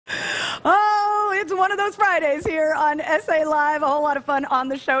It's one of those Fridays here on SA Live. A whole lot of fun on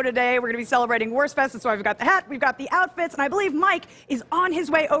the show today. We're going to be celebrating Wurstfest. That's why we've got the hat, we've got the outfits, and I believe Mike is on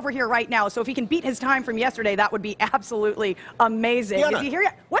his way over here right now. So if he can beat his time from yesterday, that would be absolutely amazing. Fiona. Is he here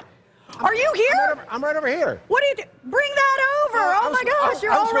yet? What? Are you here? I'm right over here. What do you do? Bring that over. Oh my gosh,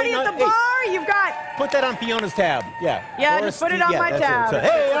 you're already at the bar. You've got... Put that on Fiona's tab. Yeah. Yeah, just put it on my tab.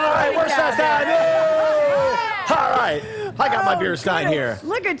 Hey, all right, Wurstfest time. Yay! All right. I got my beer stein here.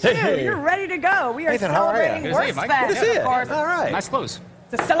 Look at you. Hey. You're ready to go. We are Nathan, how are you? celebrating Good to see you, Mike. Wurstfest, Good to see you. of course. All right. Nice clothes.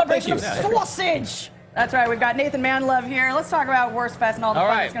 It's a celebration of Thank you. sausage. That's right. We've got Nathan Manlove here. Let's talk about Wurstfest and all the All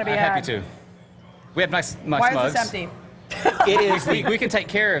fun right, that's going to I'm be had. happy to. We have nice Why mugs. is this empty? It is We can take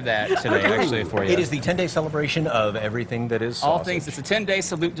care of that today, actually, for you. It is the 10-day celebration of everything that is sausage. all things. It's a 10-day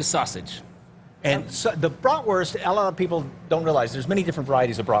salute to sausage. And so the bratwurst, a lot of people don't realize there's many different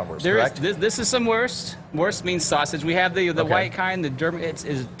varieties of bratwurst, There is correct? this is some wurst. Wurst means sausage. We have the Okay. white kind, the German. It's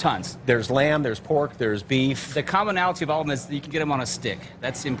tons. There's lamb, there's pork, there's beef. The commonality of all of them is you can get them on a stick.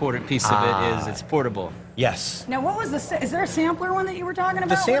 That's the important piece of it. Is it's portable. Yes. Now, what was the... Is there a sampler one that you were talking about?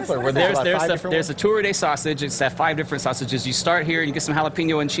 The sampler, What where is there's that? about five different There's a Tour de sausage. It's 5 different sausages. You start here and you get some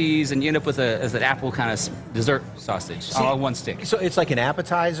jalapeno and cheese, and you end up with an apple kind of dessert sausage all on one stick. So it's like an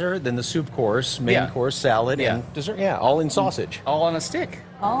appetizer, then the soup course, main Yeah. course, salad, Yeah. and dessert. Yeah, all in sausage. All on a stick.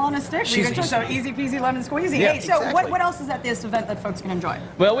 All on a stick. So easy peasy lemon squeezy. Yeah, Hey, so exactly. what else is at this event that folks can enjoy?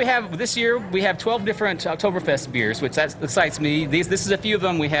 Well, this year we have 12 different Oktoberfest beers, which that excites me. This is a few of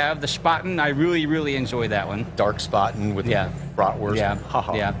them. We have the Spaten. I really enjoy that one. Dark spotting with Yeah. bratwurst. Yeah, Ha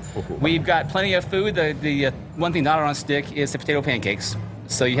ha. yeah. We've got plenty of food. The one thing not on a stick is the potato pancakes.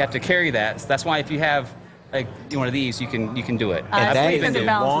 So you have to carry that. So that's why if you have like one of these, you can do it. And That's that what is even the it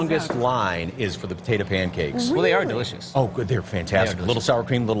balances longest out. line is for the potato pancakes. Well, they are Really? delicious. Oh, good. They're fantastic. They are Little sour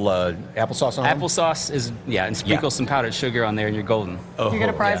cream, little applesauce on them. Applesauce is and sprinkle some powdered sugar on there, and you're golden. Oh, You get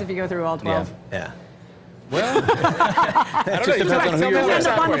a prize yeah. if you go through all 12. Yeah. Well, It just depends on who You you're end with.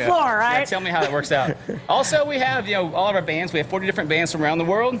 up on the floor, Yeah, right? tell me how that works out. Also, we have all of our bands. We have 40 different bands from around the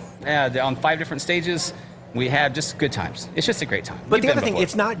world on 5 different stages. We have just good times. It's just a great time. But We've the been other thing, before.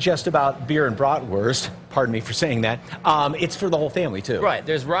 it's not just about beer and bratwurst. Pardon me for saying that. It's for the whole family, too. Right.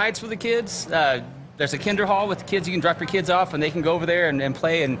 There's rides for the kids. There's a kinder hall with the kids. You can drop your kids off, and they can go over there and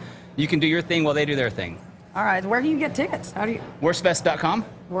play, and you can do your thing while they do their thing. All right, where can you get tickets? How do you... Wurstfest.com.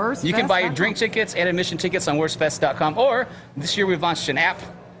 Wurstfest.com. You can buy your drink tickets and admission tickets on Wurstfest.com. Or this year we've launched an app.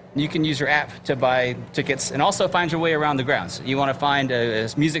 You can use your app to buy tickets and also find your way around the grounds. You want to find a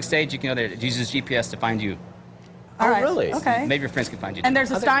music stage, you can go there. It uses GPS to find you. All right, really? Okay. Maybe your friends can find you. And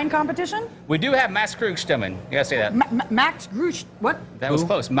there's a Stein competition? We do have Maaskrug-Stemmen. You gotta say that. Max Grusch, what? That was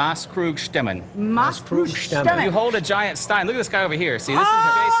close. Maaskrug-Stemmen. Max Grusch-Stemmen. You hold a giant stein. Look at this guy over here. See, this Oh,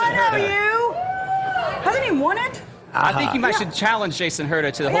 is Jason I know Herta. you. Hasn't he won it? I think you might should challenge Jason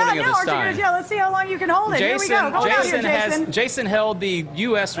Herta to the holding of the aren't you stein. gonna- let's see how long you can hold it. Here we go. Hold out here, Jason. Jason held the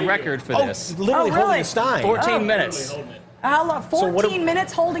U.S. record for this. Literally Oh, really? holding a stein. 14 minutes. How long? 14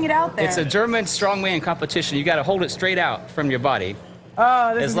 minutes holding it out there. It's a German strongman competition. You got to hold it straight out from your body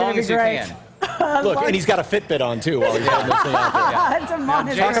Oh, this as is gonna long be as you great. can. Look, and he's got a Fitbit on, too, while he's holding this thing out there. It's a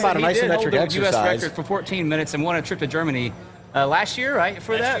monitor. Talk about an He did hold isometric the exercise. U.S. record for 14 minutes and won a trip to Germany last year, right?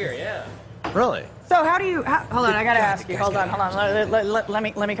 For that? yeah. Really? So how do you? Hold on, I gotta ask you. Hold on.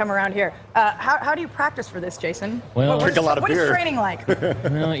 Let me come around here. How do you practice for this, Jason? Well- What Drink a lot of what is beer. training like?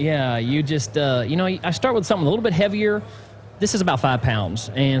 Well, yeah, you just, I start with something a little bit heavier. This is about 5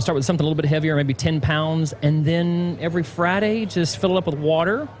 pounds. And start with something a little bit heavier, maybe 10 pounds. And then every Friday, just fill it up with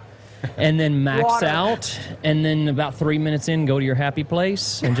water. And then max Water. out. And then about 3 minutes in, go to your happy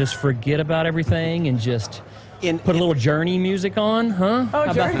place and just forget about everything and just put a little Journey music on, huh? How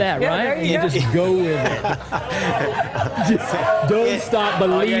Journey. about that, Yeah, right? there you And go. just go with it. Just don't stop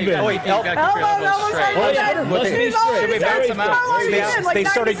believing. You gotta keep your elbows straight. Should we bounce them out? They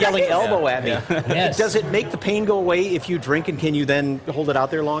started yelling elbow at me. Yes. Does it make the pain go away if you drink, and can you then hold it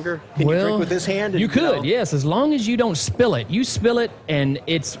out there longer? Can you drink with this hand? And, You could, know? yes, as long as you don't spill it. You spill it, and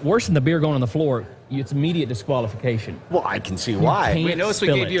it's worse than the beer going on the floor. It's immediate disqualification. Well, I can see why. can't- We noticed we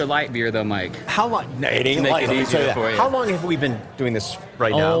Spill gave it. you a light beer, though, Mike. How long? No, it ain't make light. it Let me tell you easier that. for you. How long have we been doing this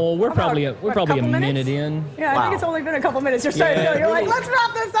right now? Oh, we're probably a Couple minute minutes? in. Yeah, I Wow. think it's only been a couple minutes. You're starting to go. You're like, let's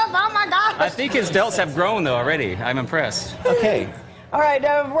wrap this up. Oh my gosh. I think his delts have grown, though, already. I'm impressed. Okay. All right,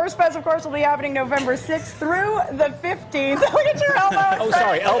 Wurstfest, of course, will be happening November 6th through the 15th. Look at your elbow. Oh,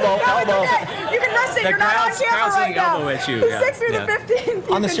 sorry, elbow, No, it's elbow. okay. You can rest it. The You're not on crowd's camera right doing now. elbow at you, The yeah. 6th through Yeah. the 15th.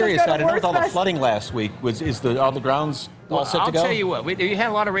 you On the can serious just go side, to I know with all the Wurstfest. flooding last week, are the grounds all set I'll to go? tell you what, we had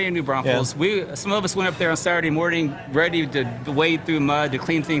a lot of rain in New Braunfels. Some of us went up there on Saturday morning ready to wade through mud to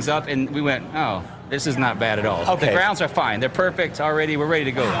clean things up, and we went, oh, This is not bad at all. Okay. The grounds are fine. They're perfect already. We're ready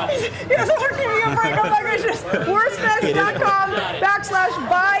to go. Yes, we're giving you a break. Oh my goodness.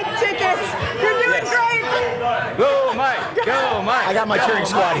 Worstfest.com/buy tickets. You're doing great. Go, Mike. Go, Mike. I got my cheering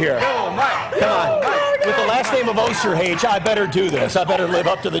squad here. Go, Mike. Come on. With the last name of Osterhage, I better do this. I better live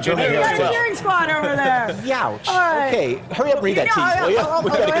up to the dream You here got as a well. cheering squad over there. Youch. All right. Okay, hurry up, read that tease, will you?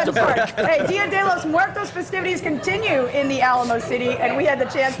 We gotta get to break. Hey, Dia de los Muertos festivities continue in the Alamo City, and we had the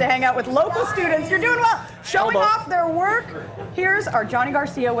chance to hang out with local students. You're doing well, showing off their work. Here's our Johnny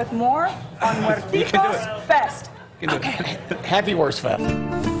Garcia with more on Muertitos Fest. Happy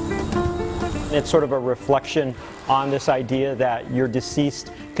Worstfest. It's sort of a reflection on this idea that your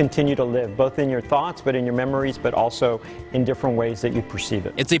deceased continue to live, both in your thoughts, but in your memories, but also in different ways that you perceive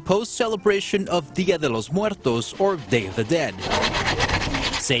it. It's a post-celebration of Dia de los Muertos, or Day of the Dead.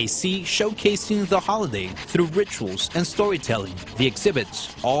 SAYC showcasing the holiday through rituals and storytelling. The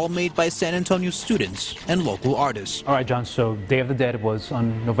exhibits, all made by San Antonio students and local artists. All right, John, so Day of the Dead was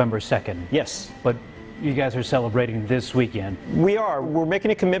on November 2nd. Yes. But you guys are celebrating this weekend. We are. We're making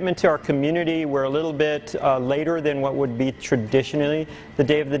a commitment to our community. We're a little bit later than what would be traditionally the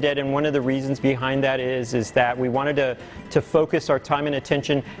Day of the Dead, and one of the reasons behind that is that we wanted to focus our time and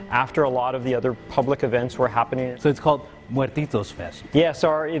attention after a lot of the other public events were happening. So it's called Muertitos Fest. Yes,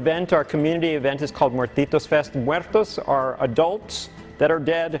 our event, our community event is called Muertitos Fest. Muertos are adults that are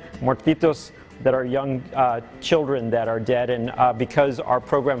dead. Muertitos that are young children that are dead, and because our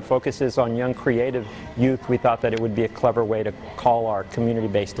program focuses on young creative youth, we thought that it would be a clever way to call our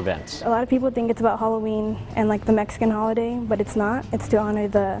community-based events. A lot of people think it's about Halloween and like the Mexican holiday, but it's not. It's to honor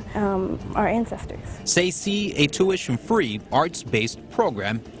our ancestors. SAYC, a tuition-free, arts-based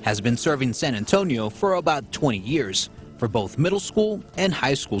program, has been serving San Antonio for about 20 years. For both middle school and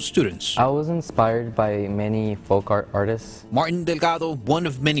high school students. I was inspired by many folk art artists. Martin Delgado, one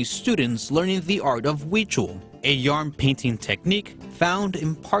of many students learning the art of huichol, a yarn painting technique found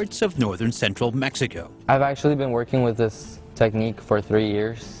in parts of northern central Mexico. I've actually been working with this technique for 3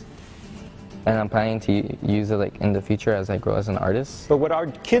 years, and I'm planning to use it in the future as I grow as an artist. But what our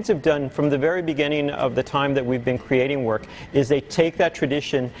kids have done from the very beginning of the time that we've been creating work is they take that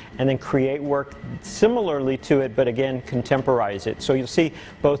tradition and then create work similarly to it, but again, contemporize it. So you'll see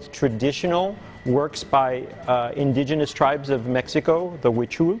both traditional works by indigenous tribes of Mexico, the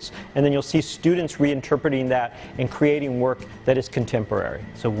Huichuls, and then you'll see students reinterpreting that and creating work that is contemporary.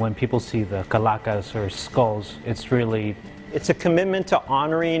 So when people see the calacas or skulls, it's a commitment to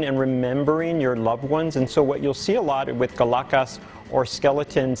honoring and remembering your loved ones, and so what you'll see a lot with calacas or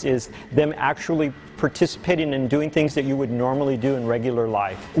skeletons is them actually participating and doing things that you would normally do in regular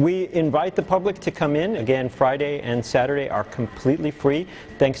life. We invite the public to come in. Again, Friday and Saturday are completely free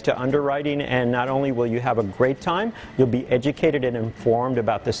thanks to underwriting, and not only will you have a great time, you'll be educated and informed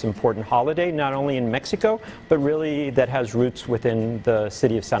about this important holiday, not only in Mexico, but really that has roots within the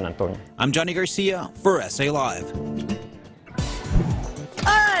city of San Antonio. I'm Johnny Garcia for SA Live.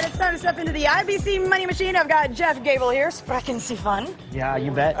 It's time to step into the IBC Money Machine. I've got Jeff Gable here, Sprechen Sie fun. Yeah,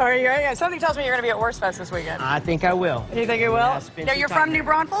 you bet. Are you ready? Something tells me you're going to be at Worstfest this weekend. I think I will. You think you will? Yeah, now, you're from New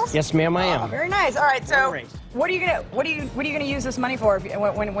Braunfels? Yes, ma'am, I am. Oh, very nice. All right, so what are you gonna use this money for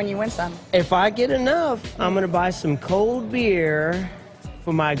when you win some? If I get enough, I'm gonna buy some cold beer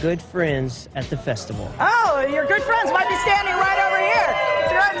for my good friends at the festival. Oh, your good friends might be standing right over here.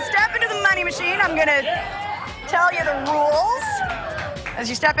 So go ahead and step into the money machine. I'm gonna tell you the rules. As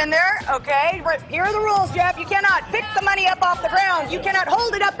you step in there, okay, here are the rules, Jeff. You cannot pick the money up off the ground. You cannot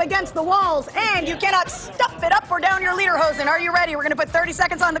hold it up against the walls, and you cannot stuff it up or down your lederhosen. Are you ready? We're going to put 30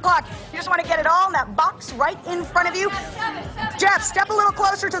 seconds on the clock. You just want to get it all in that box right in front of you. Jeff, step a little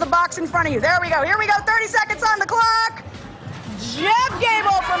closer to the box in front of you. There we go. Here we go. 30 seconds on the clock. Jeff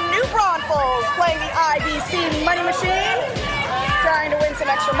Gable from New Braunfels playing the IBC Money Machine, trying to win some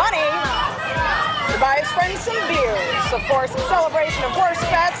extra money to buy his friends some beers. Of course, in celebration of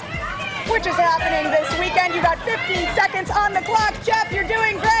Worstfest, which is happening this weekend. You got 15 seconds on the clock. Jeff, you're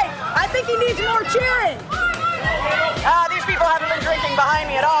doing great. I think he needs more cheering. These people haven't been drinking behind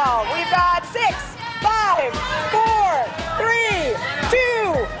me at all. We've got 6, 5, 4, 3, 2,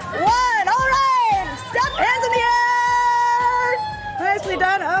 1. All right, step, hands in the air. Nicely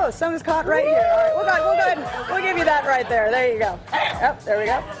done. Oh, some's caught right here. All right, we'll go ahead and we'll give you that right there. There you go. Yep, there we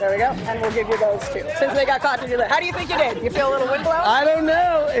go. There we go. And we'll give you those too. Since they got caught to do that. How do you think you did? You feel a little wind blow? I don't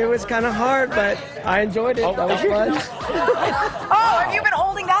know. It was kind of hard, but I enjoyed it. That was fun. Oh, have you been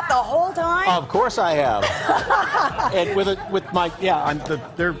holding that the whole time? Of course I have. And with my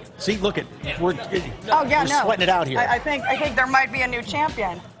see, look at we're sweating it out here. I think there might be a new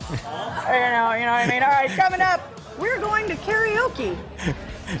champion. You know what I mean? All right, coming up, we're going to karaoke.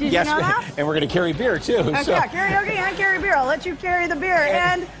 Did Yes, you know that? and we're going to carry beer too. Okay, So. yeah, karaoke and carry beer. I'll let you carry the beer.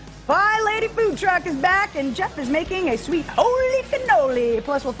 And Pie Lady Food Truck is back, and Jeff is making a sweet holy cannoli.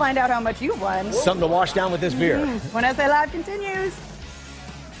 Plus, we'll find out how much you won. Something to wash down with this beer. When SA Live continues.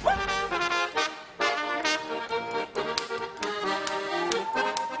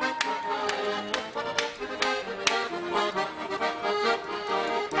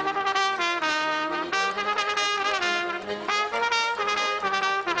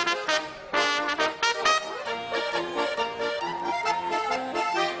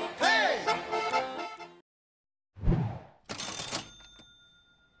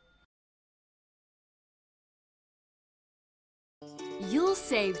 You'll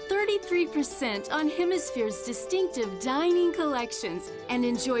save 33% on Hemisphere's distinctive dining collections and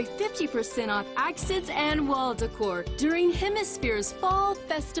enjoy 50% off accents and wall decor during Hemisphere's Fall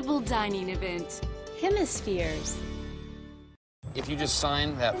Festival Dining event. Hemispheres. If you just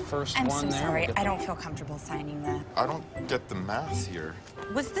sign that first I'm one so there. sorry. I don't feel comfortable signing that. I don't get the math here.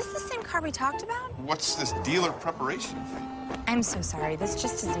 Was this the same car we talked about? What's this dealer preparation fee? I'm so sorry. This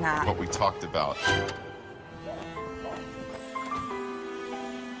just is not. What we talked about.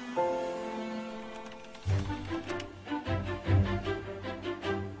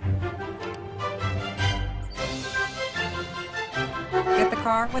 Get the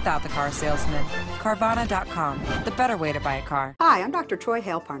car without the car salesman. Carvana.com, the better way to buy a car. Hi, I'm Dr. Troy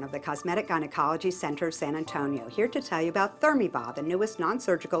Haleparn of the Cosmetic Gynecology Center of San Antonio, here to tell you about ThermiBa, the newest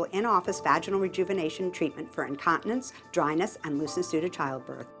non-surgical in-office vaginal rejuvenation treatment for incontinence, dryness, and looseness due to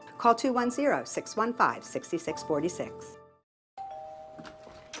childbirth. Call 210-615-6646.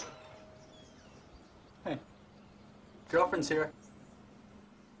 Hey, girlfriend's here.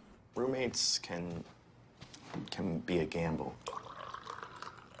 Roommates can be a gamble.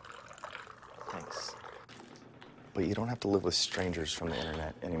 Thanks. But you don't have to live with strangers from the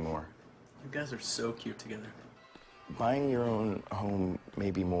internet anymore. You guys are so cute together. Buying your own home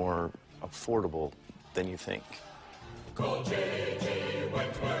may be more affordable than you think. Call J.G.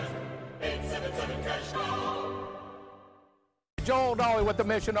 Wentworth, 877-CASH NOW. Joel Dolly with the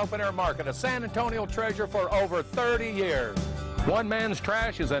Mission Open Air Market, a San Antonio treasure for over 30 years. One man's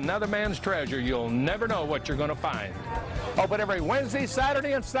trash is another man's treasure. You'll never know what you're going to find. Open every Wednesday,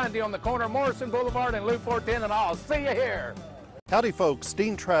 Saturday, and Sunday on the corner of Morrison Boulevard and Loop 410, and I'll see you here. Howdy folks,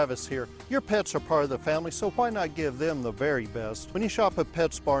 Dean Travis here. Your pets are part of the family, so why not give them the very best? When you shop at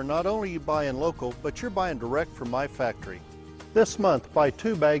PetSmart, not only are you buying local, but you're buying direct from my factory. This month, buy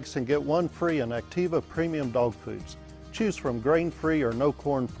 2 bags and get 1 free on Activa Premium Dog Foods. Choose from grain-free or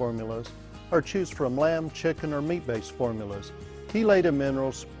no-corn formulas, or choose from lamb, chicken, or meat-based formulas. Chelated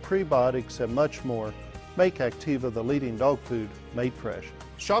minerals, prebiotics, and much more make Activa the leading dog food made fresh.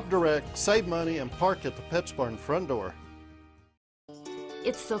 Shop direct, save money, and park at the PetSmart front door.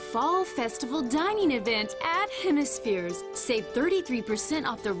 It's the Fall Festival Dining event at Hemispheres. Save 33%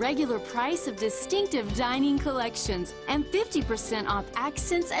 off the regular price of distinctive dining collections and 50% off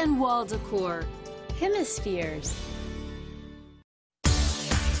accents and wall decor. Hemispheres.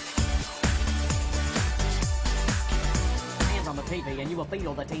 On the TV and you will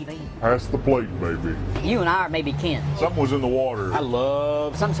feel the TV. Pass the plate, baby. You and I are maybe kin. Something was in the water. I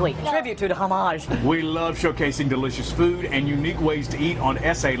love some sweet tribute to the homage. We love showcasing delicious food and unique ways to eat on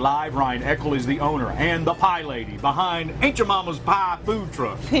SA Live. Ryan Eckel is the owner and the pie lady behind Ain't Your Mama's Pie food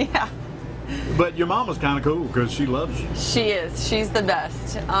truck. Yeah. But your mama's kind of cool because she loves you. She is. She's the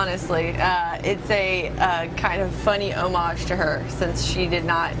best, honestly. It's a kind of funny homage to her since she did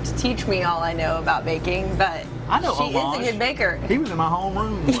not teach me all I know about baking, but I know she homage. is a good baker. He was in my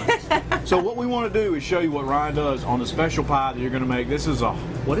homeroom once. So what we want to do is show you what Ryan does on the special pie that you're going to make. This is a,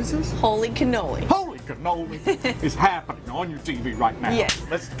 what is this? Holy cannoli. Holy cannoli is happening on your TV right now. Yes.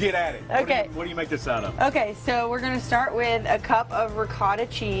 Let's get at it. Okay. What do you make this out of? Okay, so we're going to start with a cup of ricotta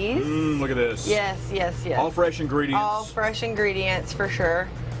cheese. Look at this. Yes, yes, yes. All fresh ingredients. All fresh ingredients for sure.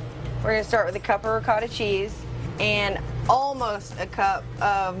 We're going to start with a cup of ricotta cheese and almost a cup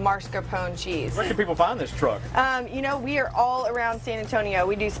of mascarpone cheese. Where can people find this truck? You know, we are all around San Antonio.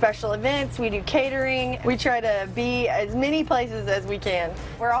 We do special events, we do catering. We try to be as many places as we can.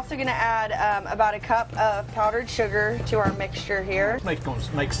 We're also going to add about a cup of powdered sugar to our mixture here.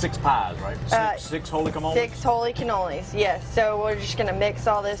 Make 6 pies, right? Six holy cannolis? 6 holy cannolis, yes. So we're just going to mix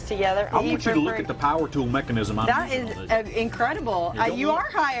all this together. I want you to look at the power tool mechanism. That is incredible. You are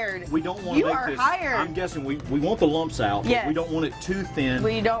hired. We don't want to You make are this. hired. I'm guessing we want the lumps out. out. Yes. We don't want it too thin.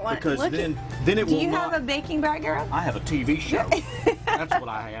 We don't want because look then at, it do will you not. have a baking bag, girl? I have a TV show. That's what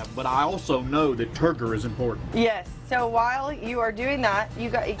I have. But I also know that turgor is important. Yes. So while you are doing that, you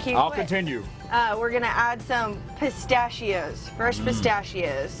can't I'll quit. continue. We're gonna add some pistachios, fresh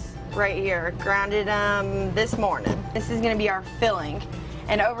pistachios, right here. Grounded this morning. This is gonna be our filling.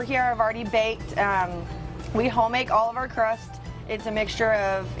 And over here, I've already baked. We home make all of our crust. It's a mixture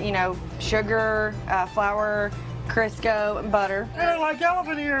of, you know, sugar, flour, Crisco, and butter. They're like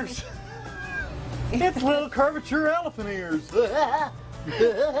elephant ears. It's little curvature elephant ears.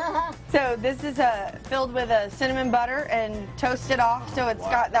 So this is filled with a cinnamon butter and toasted off, so it's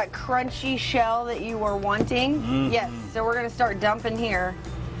got that crunchy shell that you were wanting. Yes, so we're gonna start dumping here,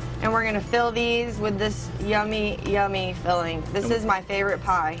 and we're gonna fill these with this yummy, yummy filling. This is my favorite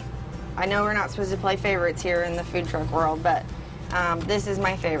pie. I know we're not supposed to play favorites here in the food truck world, but this is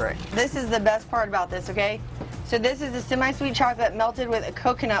my favorite. This is the best part about this, okay? So this is a semi-sweet chocolate melted with a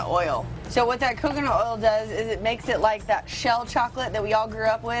coconut oil. So what that coconut oil does is it makes it like that shell chocolate that we all grew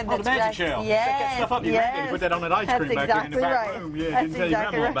up with. Oh, the magic shell. Yes, Pick that stuff up. Your granddaddy put that on that ice cream back there in the back room. Yeah, That's didn't tell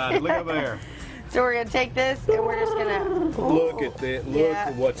exactly your grandma right. about it. Look up there. So we're gonna take this and we're just gonna Look at that. Look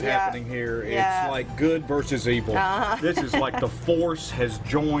at what's happening here. yeah. It's like good versus evil. This is like the Force has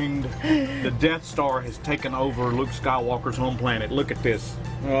joined. The Death Star has taken over Luke Skywalker's home planet. Look at this.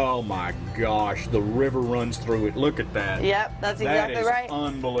 Oh my gosh. The river runs through it. Look at that. Yep, that's exactly that is right.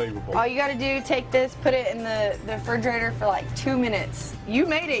 Unbelievable. All you gotta do, take this, put it in the refrigerator for like 2 minutes. You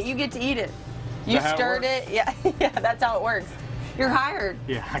made it, you get to eat it. You Is that how it stirred works? it, yeah, yeah, that's how it works. You're hired.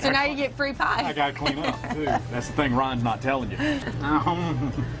 Yeah, I so gotta now clean- you get free pie. I gotta clean up too. That's the thing Ryan's not telling you.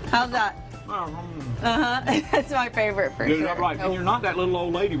 How's that? That's my favorite for Get it sure. up right. And you're not that little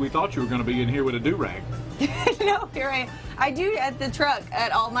old lady we thought you were going to be in here with a do-rag. No, here I am. I do at the truck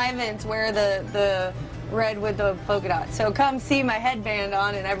at all my events wear the red with the polka dot. So come see my headband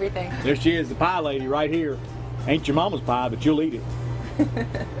on and everything. There she is, the pie lady right here. Ain't your mama's pie, but you'll eat it.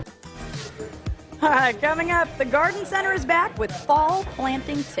 All right, coming up, the Garden Center is back with fall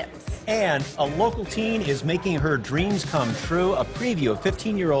planting tips. And a local teen is making her dreams come true. A preview of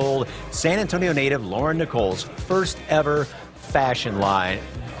 15-year-old San Antonio native Lauren Nicole's first ever fashion line.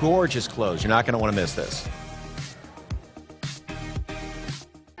 Gorgeous clothes. You're not going to want to miss this.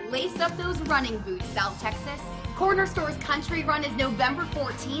 Lace up those running boots, South Texas. Corner Store's Country Run is November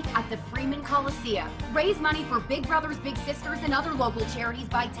 14th at the Freeman Coliseum. Raise money for Big Brothers Big Sisters and other local charities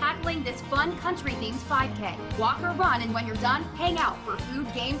by tackling this fun country-themed 5K. Walk or run, and when you're done, hang out for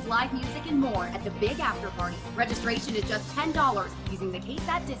food, games, live music, and more at the big after party. Registration is just $10 using the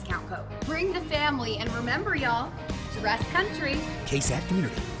KSAT discount code. Bring the family, and remember, y'all, dress country. KSAT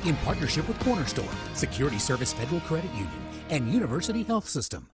Community, in partnership with Corner Store, Security Service Federal Credit Union, and University Health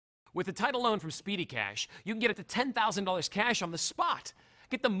System. With a title loan from Speedy Cash, you can get up to $10,000 cash on the spot.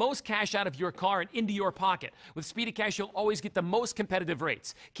 Get the most cash out of your car and into your pocket. With Speedy Cash, you'll always get the most competitive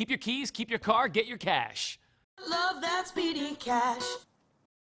rates. Keep your keys, keep your car, get your cash. Love that Speedy Cash.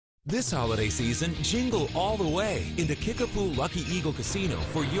 This holiday season, jingle all the way into Kickapoo Lucky Eagle Casino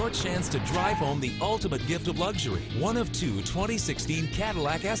for your chance to drive home the ultimate gift of luxury. One of two 2016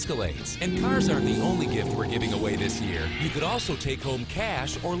 Cadillac Escalades. And cars aren't the only gift we're giving away this year. You could also take home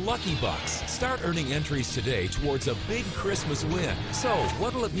cash or Lucky Bucks. Start earning entries today towards a big Christmas win. So,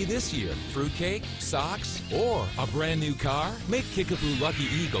 what'll it be this year? Fruitcake, socks, or a brand new car? Make Kickapoo Lucky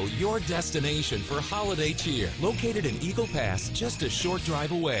Eagle your destination for holiday cheer. Located in Eagle Pass, just a short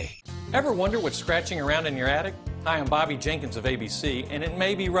drive away. Ever wonder what's scratching around in your attic? Hi, I'm Bobby Jenkins of ABC, and it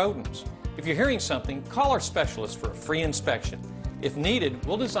may be rodents. If you're hearing something, call our specialist for a free inspection. If needed,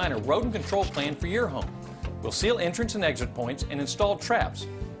 we'll design a rodent control plan for your home. We'll seal entrance and exit points and install traps,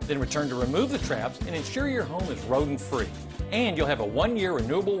 then return to remove the traps and ensure your home is rodent-free. And you'll have a 1-year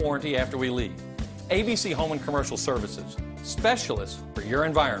renewable warranty after we leave. ABC Home and Commercial Services, specialists for your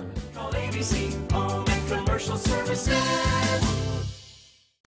environment. Call ABC Home and Commercial Services.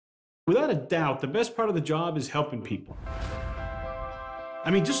 Without a doubt, the best part of the job is helping people.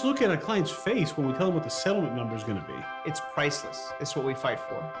 I mean, just look at a client's face when we tell them what the settlement number is going to be. It's priceless. It's what we fight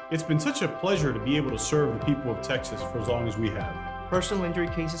for. It's been such a pleasure to be able to serve the people of Texas for as long as we have. Personal injury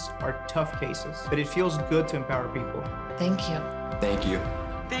cases are tough cases, but it feels good to empower people. Thank you. Thank you.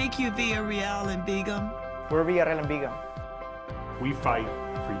 Thank you, Villarreal and Begum. We're Villarreal and Begum. We fight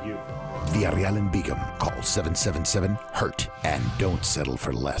for you. Villarreal and Begum. Call 777-HURT and don't settle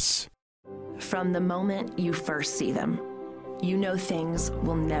for less. From the moment you first see them, you know things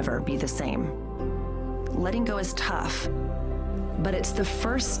will never be the same. Letting go is tough, but it's the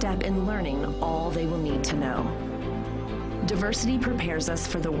first step in learning all they will need to know. Diversity prepares us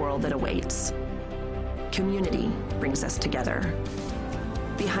for the world that awaits. Community brings us together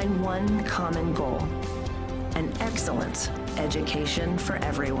behind one common goal, an excellent education for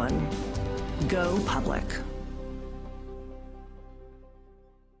everyone. Go public.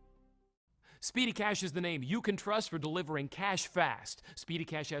 Speedy Cash is the name you can trust for delivering cash fast. Speedy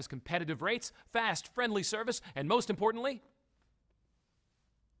Cash has competitive rates, fast, friendly service, and most importantly,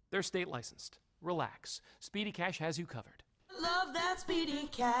 they're state licensed. Relax. Speedy Cash has you covered. Love that Speedy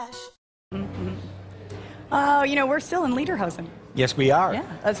Cash. Oh, you know, we're still in Lederhosen. Yes, we are. Yeah,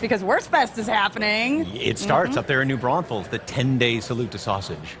 that's because Wurstfest is happening. It starts up there in New Braunfels, the 10-day salute to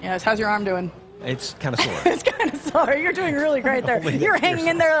sausage. Yes, how's your arm doing? It's kind of sore. It's kind of sore. You're doing really great there. You're hanging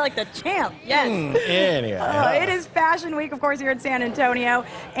in there like the champ. Yes. Anyhow. It is Fashion Week, of course, here in San Antonio.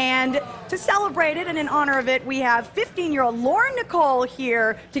 And to celebrate it and in honor of it, we have 15-year-old Lauren Nicole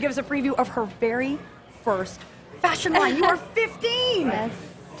here to give us a preview of her very first fashion line. You are 15. Yes.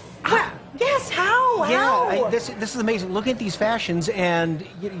 Yes, how? Yeah, this is amazing. Look at these fashions, and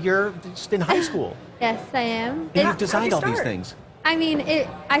you're just in high school. Yes, I am. And you've designed all these things. I mean,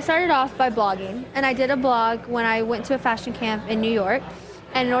 I started off by blogging, and I did a blog when I went to a fashion camp in New York.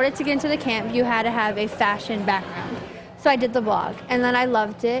 And in order to get into the camp, you had to have a fashion background. So I did the blog, and then I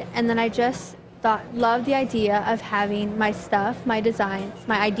loved it, and then I just loved the idea of having my stuff, my designs,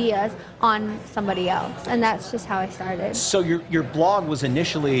 my ideas on somebody else, and that's just how I started. So your blog was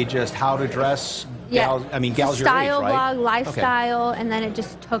initially just how to dress gals, gals your age, style right? blog, lifestyle, and then it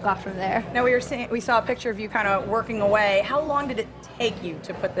just took off from there. Now we saw a picture of you kind of working away. How long did it take you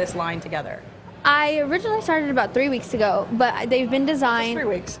to put this line together? I originally started about 3 weeks ago, but they've been designed. Just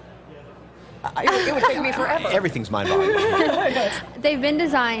 3 weeks. It would take me forever. Everything's mind-boggling. They've been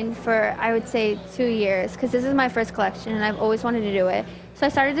designed for, I would say, 2 years, because this is my first collection, and I've always wanted to do it. So I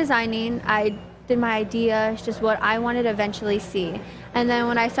started designing. I did my ideas, just what I wanted to eventually see. And then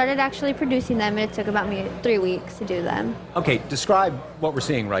when I started actually producing them, it took about me 3 weeks to do them. Okay, describe what we're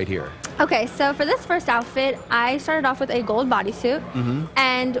seeing right here. Okay, so for this first outfit, I started off with a gold bodysuit,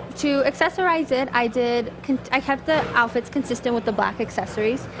 and to accessorize it, I kept the outfits consistent with the black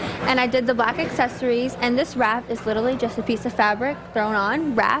accessories, and I did the black accessories, and this wrap is literally just a piece of fabric thrown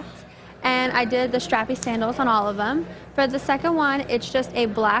on, wrapped, and I did the strappy sandals on all of them. For the second one, it's just a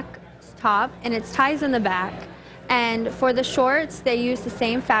black top, and it ties in the back, and for the shorts, they use the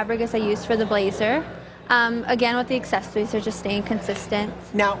same fabric as I used for the blazer. Again, with the accessories, they're just staying consistent.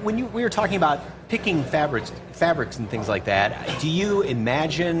 Now, when we were talking about picking fabrics and things like that, do you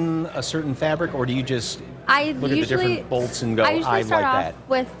imagine a certain fabric, or do you just look at the different bolts and go, I usually start like off that?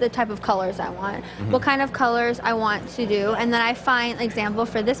 with the type of colors I want, what kind of colors I want to do, and then I find, example,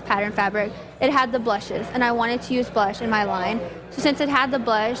 for this pattern fabric, it had the blushes, and I wanted to use blush in my line. So since it had the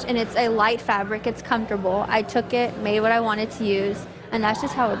blush, and it's a light fabric, it's comfortable, I took it, made what I wanted to use, and that's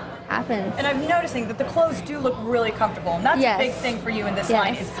just how it happens. And I'm noticing that the clothes do look really comfortable, and that's a big thing for you in this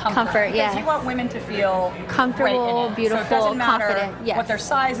line is comfort. Yes. Because you want women to feel comfortable, great in it. beautiful, so it doesn't matter confident. Yes. what their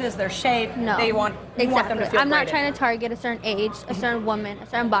size is, their shape. No. You want them to feel I'm not great trying in to target a certain age, a certain woman, a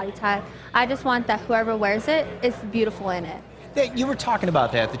certain body type. I just want that whoever wears it is beautiful in it. You were talking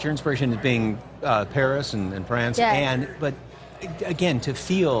about that your inspiration is being Paris and France, but again, to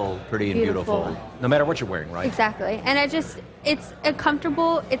feel pretty and beautiful, no matter what you're wearing, right? Exactly. And it's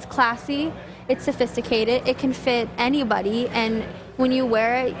comfortable, it's classy, it's sophisticated, it can fit anybody, and when you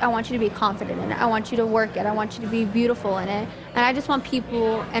wear it, I want you to be confident in it. I want you to work it. I want you to be beautiful in it. And I just want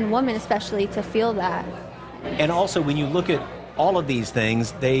people, and women especially, to feel that. And also, when you look at all of these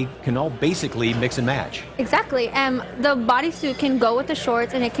things, they can all basically mix and match. Exactly. The bodysuit can go with the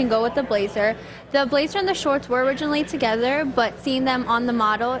shorts, and it can go with the blazer. The blazer and the shorts were originally together, but seeing them on the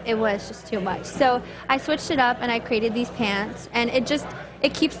model, it was just too much. So I switched it up, and I created these pants, and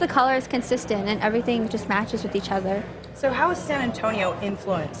it keeps the colors consistent, and everything just matches with each other. So how has San Antonio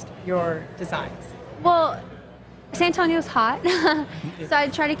influenced your designs? Well, San Antonio's hot, so I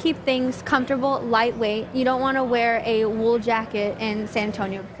try to keep things comfortable, lightweight. You don't want to wear a wool jacket in San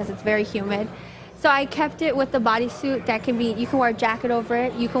Antonio because it's very humid. So I kept it with the bodysuit that you can wear a jacket over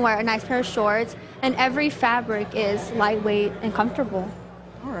it, you can wear a nice pair of shorts, and every fabric is lightweight and comfortable.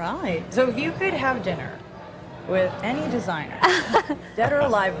 All right. So if you could have dinner with any designer, dead or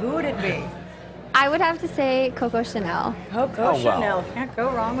alive, who would it be? I would have to say Coco Chanel. Coco Chanel. Can't go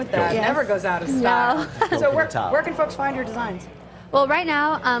wrong with that. Yes. Never goes out of style. No. So where can folks find your designs? Well, right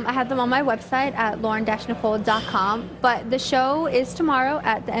now, I have them on my website at lauren-nicole.com, but the show is tomorrow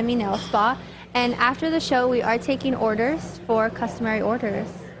at the Emmy Nail Spa, and after the show, we are taking orders for customary orders.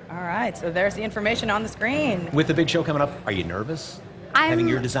 All right, so there's the information on the screen. With the big show coming up, are you nervous? having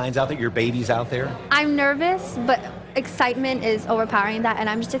your designs out there, your babies out there? I'm nervous, but excitement is overpowering that, and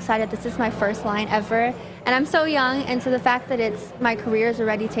I'm just excited. This is my first line ever, and I'm so young, and so the fact that my career is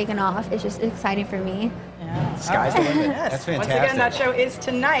already taken off is just exciting for me. Sky's the limit. Yes. That's fantastic. Once again, that show is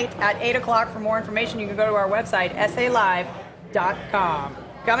tonight at 8 o'clock. For more information, you can go to our website, salive.com.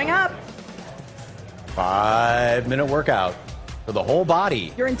 Coming up, 5-minute workout for the whole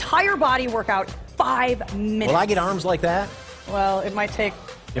body. your entire body workout, 5 minutes. Will I get arms like that? Well, it might take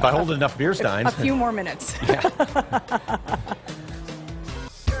If I hold enough beer steins. a few more minutes.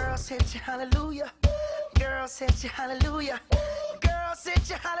 Girls hit you hallelujah. Girls hit you hallelujah. Girls hit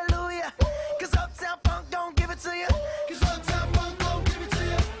you hallelujah. Cause Uptown Funk don't give it to you. Cause Uptown Funk don't give it to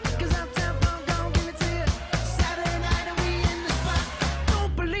you. Cause Uptown Funk don't give it to you. Saturday night and we in the spot.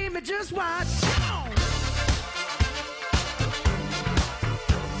 Don't believe me, just watch.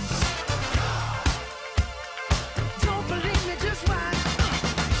 Don't believe me, just watch.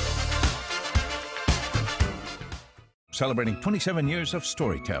 Celebrating 27 years of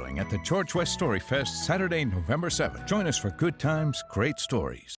storytelling at the George West Story Fest, Saturday, November 7th. Join us for good times, great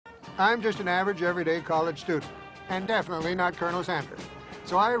stories. I'm just an average, everyday college student, and definitely not Colonel Sanders.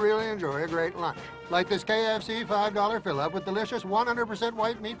 So I really enjoy a great lunch, like this KFC $5 fill-up with delicious 100%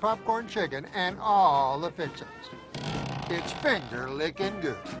 white meat popcorn chicken and all the fixings. It's finger-licking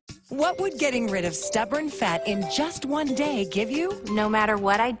good. What would getting rid of stubborn fat in just one day give you? No matter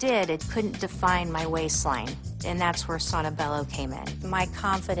what I did, it couldn't define my waistline. And that's where Sonobello came in. My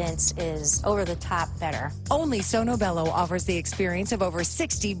confidence is over the top better. Only Sonobello offers the experience of over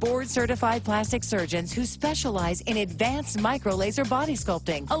 60 board-certified plastic surgeons who specialize in advanced micro-laser body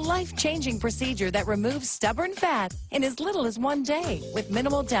sculpting, a life-changing procedure that removes stubborn fat in as little as one day with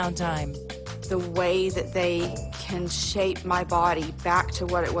minimal downtime. The way that they can shape my body back to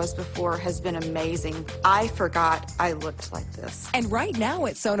what it was before has been amazing. I forgot I looked like this. And right now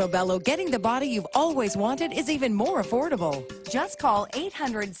at Sonobello, getting the body you've always wanted is even more affordable. Just call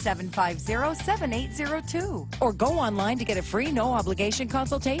 800-750-7802 or go online to get a free no-obligation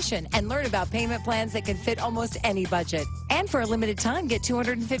consultation and learn about payment plans that can fit almost any budget. And for a limited time, get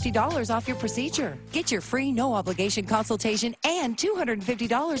 $250 off your procedure. Get your free no-obligation consultation and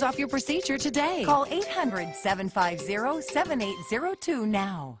 $250 off your procedure today. Call 800-750-7802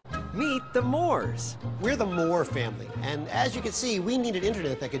 now. Meet the Moores. We're the Moore family, and as you can see, we needed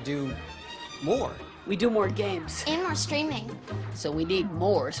internet that could do more. We do more games. And more streaming. So we need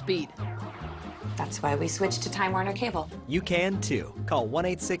more speed. That's why we switched to Time Warner Cable. You can too. Call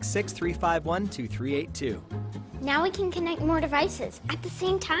 1-866-351-2382. Now we can connect more devices at the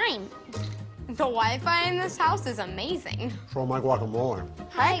same time. The Wi-Fi in this house is amazing. So my guacamole.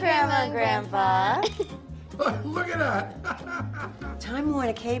 Hi, Grandma and Grandpa. Look at that. Time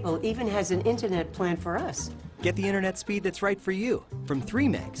Warner Cable even has an internet plan for us. Get the internet speed that's right for you, from 3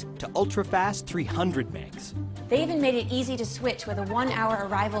 megs to ultra-fast 300 megs. They even made it easy to switch with a 1-hour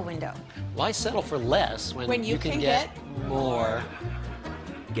arrival window. Why settle for less when you can get more?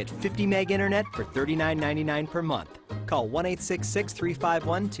 Get 50 meg internet for $39.99 per month. Call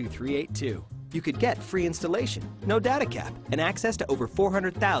 1-866-351-2382. You could get free installation, no data cap, and access to over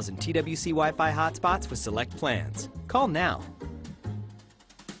 400,000 TWC Wi-Fi hotspots with select plans. Call now.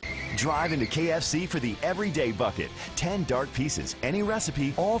 Drive into KFC for the everyday bucket. 10 dark pieces, any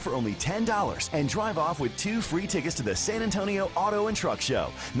recipe, all for only $10. And drive off with 2 free tickets to the San Antonio Auto and Truck Show,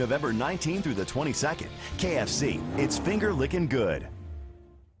 November 19th through the 22nd. KFC, it's finger-licking good.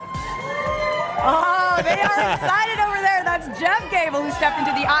 Oh, they are excited over there. That's Jeff Gable, who stepped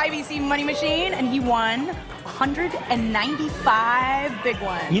into the IBC Money Machine, and he won 195 big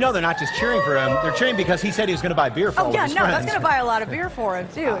ones. You know they're not just cheering for him. They're cheering because he said he was going to buy beer for all of his friends. That's going to buy a lot of beer for him,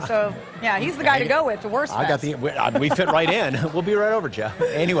 too. So, yeah, he's the guy to go with, the worst I got we fit right in. We'll be right over, Jeff.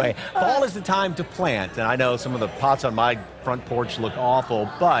 Anyway, fall is the time to plant, and I know some of the pots on my front porch look awful,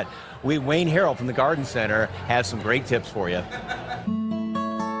 but Wayne Harrell from the Garden Center has some great tips for you.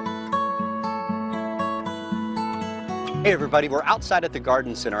 Hey everybody, we're outside at the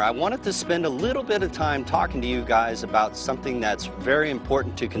Garden Center. I wanted to spend a little bit of time talking to you guys about something that's very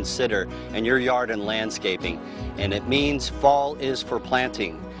important to consider in your yard and landscaping, and it means fall is for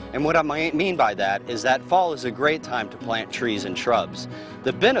planting. And what I mean by that is that fall is a great time to plant trees and shrubs.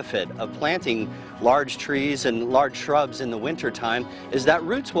 The benefit of planting large trees and large shrubs in the wintertime is that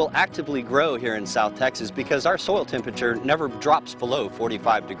roots will actively grow here in South Texas because our soil temperature never drops below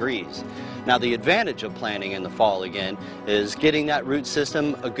 45 degrees. Now the advantage of planting in the fall again is getting that root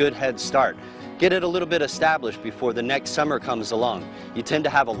system a good head start. Get it a little bit established before the next summer comes along. You tend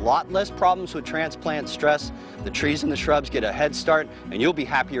to have a lot less problems with transplant stress. The trees and the shrubs get a head start, and you'll be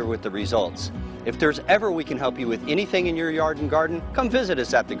happier with the results. If there's ever we can help you with anything in your yard and garden, come visit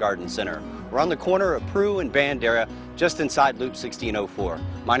us at the Garden Center. We're on the corner of Prue and Bandera, just inside Loop 1604.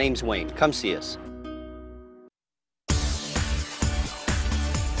 My name's Wayne. Come see us.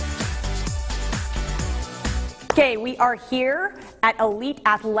 Okay, we are here at Elite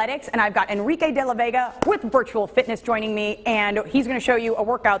Athletics, and I've got Enrique de la Vega with Virtual Fitness joining me, and he's going to show you a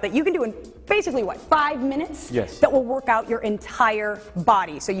workout that you can do in basically, what, 5 minutes? Yes. That will work out your entire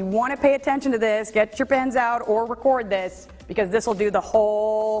body. So you want to pay attention to this, get your pens out, or record this, because this will do the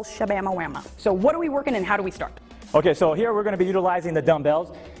whole shabama whamma. So what are we working and how do we start? Okay, so here we're going to be utilizing the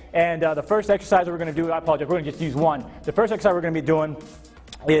dumbbells, and the first exercise we're going to do, I apologize, we're going to just use one. The first exercise we're going to be doing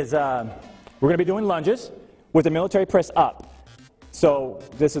is we're going to be doing lunges with the military press up. So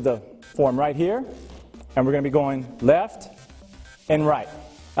this is the form right here, and we're going to be going left and right.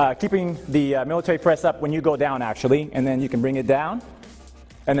 Keeping the military press up when you go down, actually, and then you can bring it down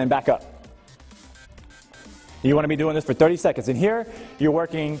and then back up. You want to be doing this for 30 seconds. And here, you're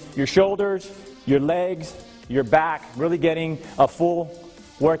working your shoulders, your legs, your back, really getting a full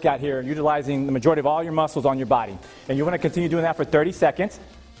workout here, utilizing the majority of all your muscles on your body. And you want to continue doing that for 30 seconds.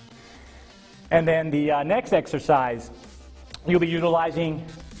 And then the next exercise, you'll be utilizing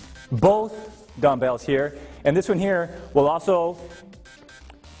both dumbbells here. And this one here will also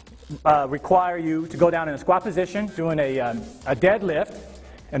require you to go down in a squat position, doing a deadlift,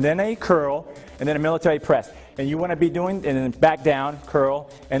 and then a curl, and then a military press. And you want to be doing, and then back down, curl,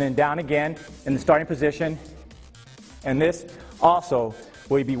 and then down again in the starting position. And this also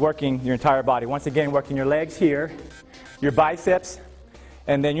will be working your entire body. Once again, working your legs here, your biceps,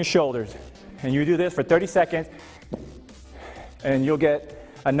 and then your shoulders. And you do this for 30 seconds, and you'll get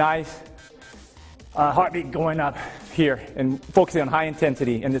a nice heartbeat going up here and focusing on high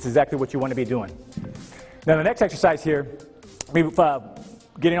intensity, and this is exactly what you want to be doing. Now the next exercise here, we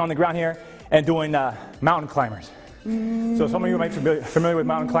getting on the ground here and doing mountain climbers. So some of you might be familiar with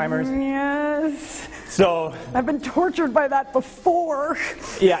mountain climbers. Yes. So I've been tortured by that before.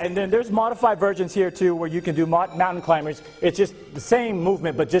 Yeah, and then there's modified versions here too where you can do mountain climbers. It's just the same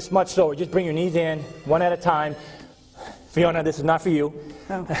movement, but just much slower. Just bring your knees in one at a time. Fiona, this is not for you.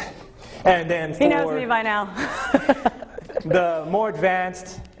 Oh. And then he knows me by now. The more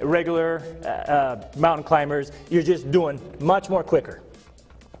advanced, regular mountain climbers, you're just doing much more quicker.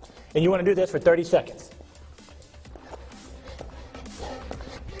 And you want to do this for 30 seconds.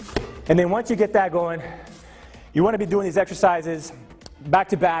 And then once you get that going, you want to be doing these exercises back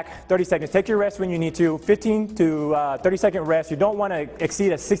to back, 30 seconds. Take your rest when you need to, 15 to 30-second rest. You don't want to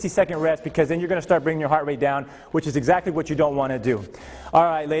exceed a 60-second rest because then you're going to start bringing your heart rate down, which is exactly what you don't want to do. All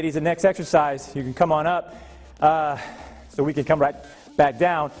right, ladies, the next exercise, you can come on up so we can come right back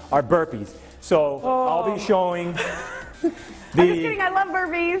down, are burpees. So I'll be showing I'm just kidding, I love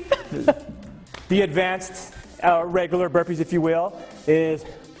burpees. The advanced regular burpees, if you will, is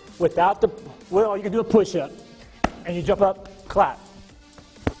without the, well, you can do a push-up, and you jump up, clap.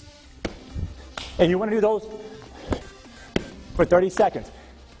 And you want to do those for 30 seconds.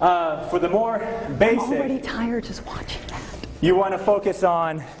 For the more basic, I'm already tired just watching that. You want to focus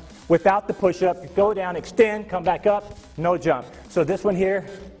on, without the push-up, go down, extend, come back up, no jump. So this one here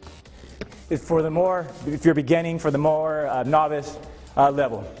is for the more, if you're beginning, for the more novice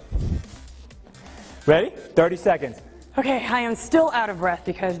level. Ready? 30 seconds. Okay, I am still out of breath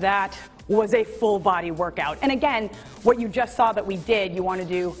because that was a full body workout. And again, what you just saw that we did, you want to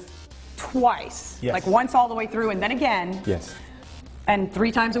do twice. Yes. Like once all the way through and then again. Yes. And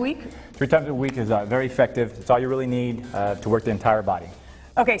 3 times a week? 3 times a week is very effective. It's all you really need to work the entire body.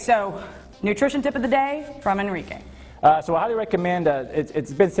 Okay, so nutrition tip of the day from Enrique. So I highly recommend,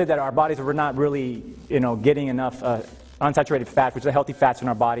 it's been said that our bodies are not really, getting enough unsaturated fat, which is the healthy fats in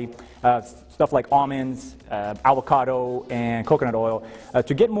our body. Stuff like almonds, avocado, and coconut oil.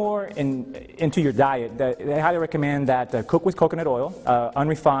 To get more into your diet, they highly recommend that cook with coconut oil,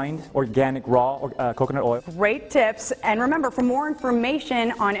 unrefined, organic, raw coconut oil. Great tips. And remember, for more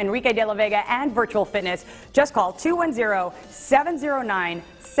information on Enrique de la Vega and Virtual Fitness, just call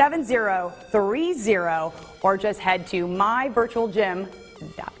 210-709-7030 or just head to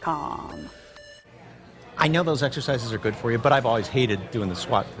myvirtualgym.com. I know those exercises are good for you, but I've always hated doing the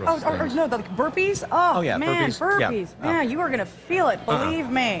squat thrusts. Or no, the burpees? Oh, yeah, man, burpees. Yeah. Man, you are going to feel it, believe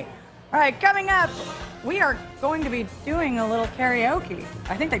me. All right, coming up, we are going to be doing a little karaoke.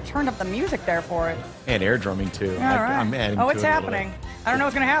 I think they turned up the music there for it. And air drumming, too. All right. I'm adding oh, to it's it a little happening. bit. I don't know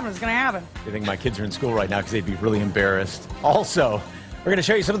what's going to happen. It's going to happen. I think my kids are in school right now because they'd be really embarrassed. Also, We're going to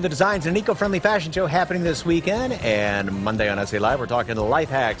show you some of the designs in an eco-friendly fashion show happening this weekend. And Monday on SA Live, we're talking life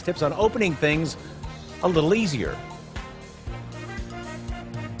hacks, tips on opening things a little easier.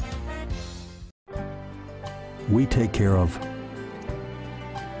 We take care of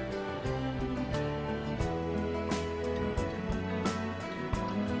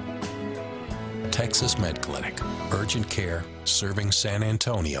Texas Med Clinic, urgent care, serving San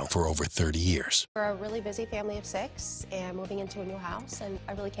Antonio for over 30 years. We're a really busy family of 6 and moving into a new house, and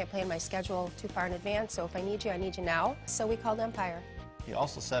I really can't plan my schedule too far in advance, so if I need you now. So we called Empire. He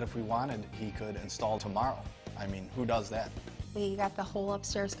also said if we wanted, he could install tomorrow. I mean, who does that? We got the whole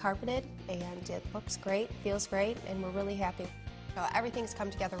upstairs carpeted, and it looks great, feels great, and we're really happy. So everything's come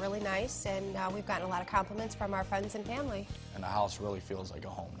together really nice, and we've gotten a lot of compliments from our friends and family. And the house really feels like a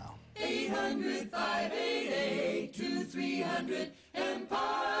home now. 800-588-2300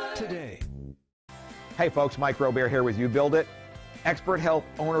 Today. Hey folks, Mike Robert here with You Build It. Expert help,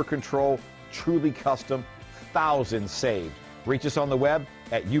 owner control, truly custom, thousands saved. Reach us on the web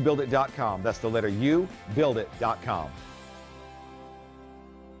at youbuildit.com. That's the letter U, buildit.com.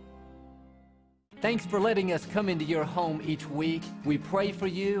 Thanks for letting us come into your home each week. We pray for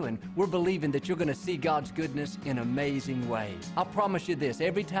you, and we're believing that you're going to see God's goodness in amazing ways. I promise you this,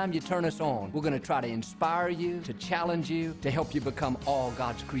 every time you turn us on, we're going to try to inspire you, to challenge you, to help you become all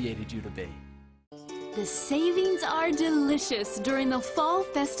God's created you to be. The savings are delicious during the Fall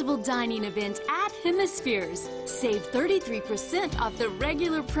Festival Dining event at Hemispheres. Save 33% off the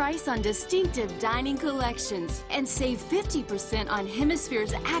regular price on distinctive dining collections and save 50% on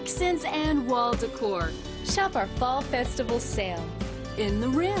Hemispheres accents and wall decor. Shop our Fall Festival sale. In the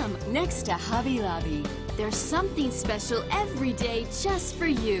Rim, next to Hobby Lobby. There's something special every day just for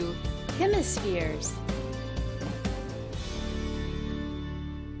you. Hemispheres.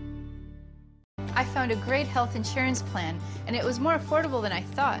 I found a great health insurance plan, and it was more affordable than I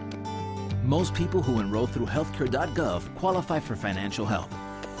thought. Most people who enroll through healthcare.gov qualify for financial help.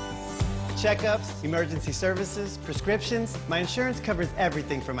 Checkups, emergency services, prescriptions, my insurance covers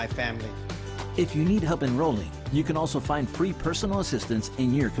everything for my family. If you need help enrolling, you can also find free personal assistance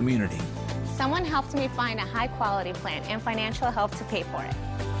in your community. Someone helped me find a high-quality plan and financial help to pay for it.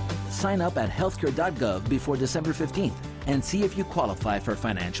 Sign up at healthcare.gov before December 15th and see if you qualify for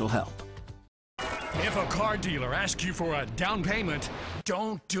financial help. If a car dealer asks you for a down payment,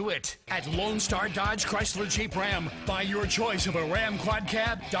 don't do it. At Lone Star Dodge Chrysler Jeep Ram, buy your choice of a Ram Quad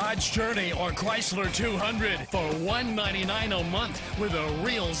Cab, Dodge Journey, or Chrysler 200 for $199 a month with a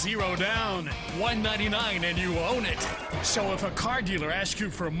real zero down. $199 and you own it. So if a car dealer asks you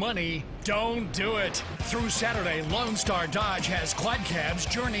for money, don't do it. Through Saturday, Lone Star Dodge has Quad Cabs,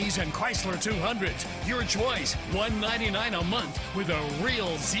 Journeys, and Chrysler 200s. Your choice, $199 a month with a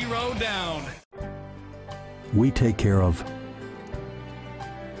real zero down. We take care of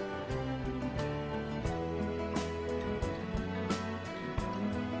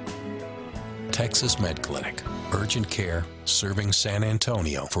Texas Med Clinic, urgent care, serving San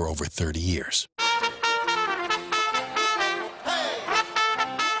Antonio for over 30 years.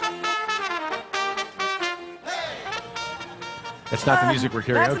 That's not the music we're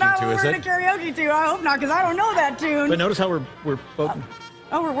karaoke That's not to, what is we're it? going to karaoke to. I hope not, because I don't know that tune. But notice how we're both.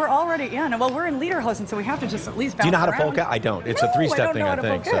 Oh, we're already, yeah, no, well, we're in Lederhosen, so we have to just at least bounce Do you know how to around. polka? I don't. It's No, a three-step I don't thing, know how I to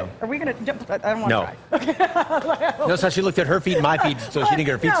think. polka. So. Are we going to, I don't want No. to try. Notice how she looked at her feet and my feet so she didn't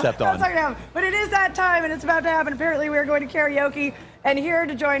get her feet stepped on. That's not going to happen. But it is that time, and it's about to happen. Apparently, we are going to karaoke, and here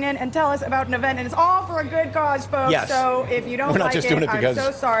to join in and tell us about an event, and it's all for a good cause, folks. Yes. So if you don't We're not like just doing it I'm because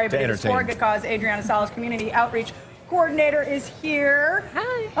so sorry, to but it's for a entertain. good cause. Adriana Salas, Community Outreach Coordinator, is here.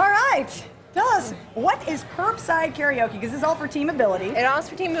 Hi. All right. Tell us, what is Curbside Karaoke? Because this is all for Team Ability. It all is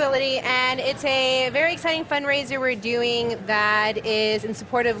for Team Ability, and it's a very exciting fundraiser we're doing that is in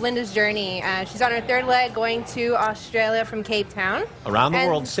support of Linda's journey. She's on her third leg going to Australia from Cape Town. Around the And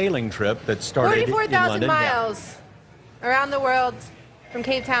world sailing trip that started in 44,000 London. miles around the world from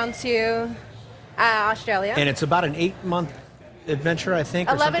Cape Town to Australia. And it's about an 8-month adventure, I think.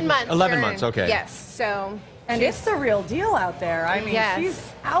 or 11 something? months. 11 months, okay. Yes, so. And it's the real deal out there. I mean, Yes.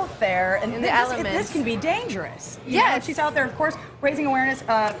 she's out there, and In the this elements. can be dangerous. You Yes. know, she's out there, of course, raising awareness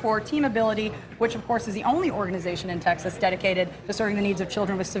for Team Ability, which, of course, is the only organization in Texas dedicated to serving the needs of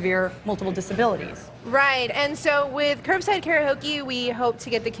children with severe multiple disabilities. Right, and so with Curbside Karaoke, we hope to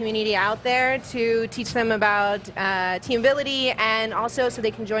get the community out there to teach them about Team Ability, and also so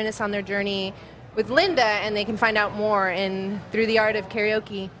they can join us on their journey with Linda, and they can find out more through the art of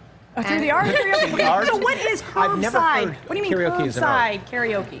karaoke. Through the art of karaoke. The art? So what is I've never curbside? heard What do you mean karaoke is an art. curbside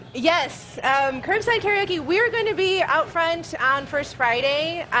karaoke? Yes, curbside karaoke. We're going to be out front on First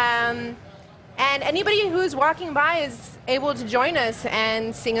Friday. And anybody who's walking by is able to join us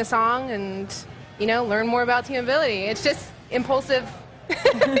and sing a song and, you know, learn more about Team Ability. It's just impulsive.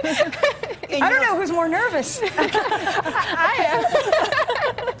 I don't know who's more nervous. I am.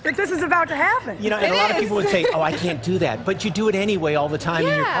 If this is about to happen. You know, and a lot of people would say, "Oh, I can't do that," but you do it anyway all the time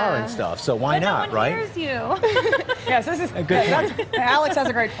in your car and stuff. So why not, right? Here's you. Yes, this is a good point. Alex has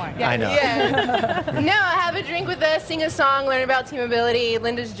a great point. I know. Yeah. No, have a drink with us, sing a song, learn about Team Ability,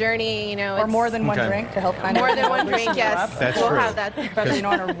 Linda's journey. You know, Or more than one drink to help kind of more than one loosen drink. you Yes, up. That's we'll true. have that. Especially in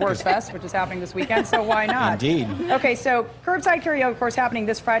honor of Worst Fest, which is happening this weekend. So why not? Indeed. Okay, so curbside karaoke, of course, happening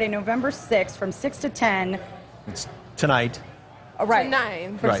this Friday, November 6th, from 6 to 10. It's tonight. Right. To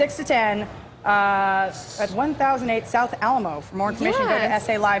 9. From Right. 6 to 10 at 1008 South Alamo. For more information, go to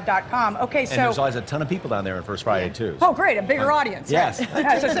salive.com. Okay, And so. there's always a ton of people down there on First Friday, too. Oh, great, a bigger audience. Yes. Yeah,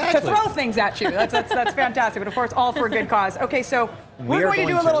 to Exactly. throw things at you. That's fantastic. But of course, all for a good cause. Okay, so we're We are going to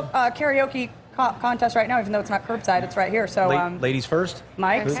do going a little to- karaoke contest right now, even though it's not curbside, it's right here. So, Ladies first?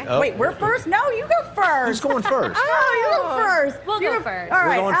 Mike, Who's- oh. wait, we're first? No, you go first. Who's going first? Oh, you go first. We'll You go first. All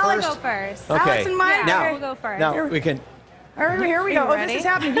right, We're going Alex. first? Go first. Okay. Alex and Mike. Now, okay. We'll go first. now we can. All right, here we go. You Oh, ready? this is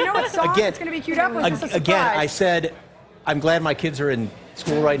happening. You know what song Again- it's going to be queued up with? This is a Again, I surprise. said, I'm glad my kids are in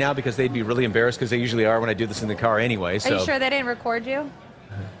school right now because they'd be really embarrassed because they usually are when I do this in the car anyway. Are So you sure they didn't record you?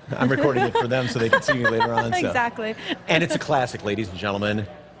 I'm recording it for them so they can see me later on. So. Exactly. And it's a classic, ladies and gentlemen,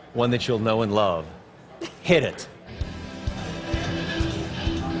 one that you'll know and love. Hit it.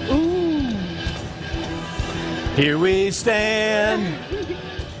 Here we stand,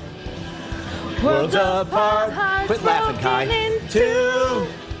 worlds apart. Quit laughing, Kai.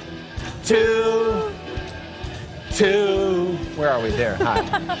 Two. Where are we? There.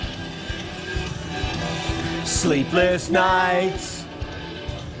 Hi. Sleepless nights.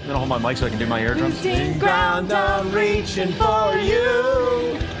 I'm gonna hold my mic so I can do my eardrums. Losing Ground, I'm reaching for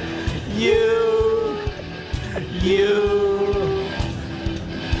you.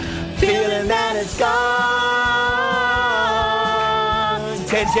 Feeling that it's gone.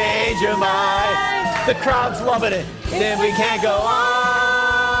 Can't change your mind. The crowd's loving it. Then we can't go on.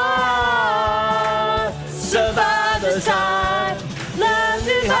 Survivor's high. Love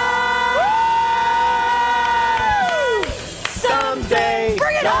is high. Someday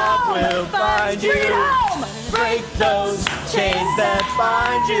God will find you. Break those chains that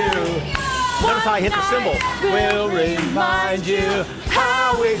bind you. Notice how I hit the cymbal. We'll remind you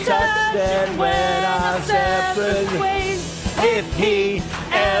how we touched and when our separate ways. If he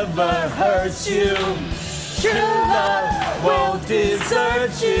ever hurts you, true love won't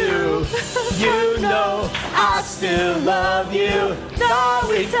desert you. You know I still love you. Now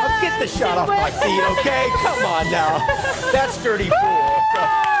we get the shot off my feet, okay? Come on now. That's dirty fool.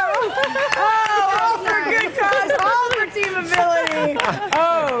 Oh, all for good cause, all for Team Ability.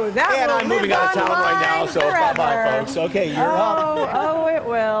 Oh, that And will I'm moving live out of town right now, online so bye-bye, forever. folks. Okay, you're up. Oh, it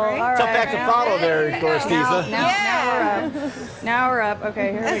will. All right. Tough act to follow there, Gorstiza. Now we're up.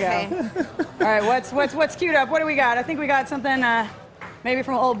 Okay, here we go. All right, what's queued up? What do we got? I think we got something maybe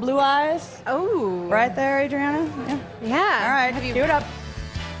from old Blue Eyes. Oh. Right there, Adriana? Yeah. All right, cue it up.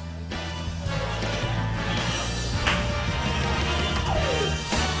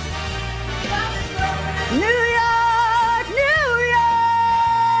 New York, New York.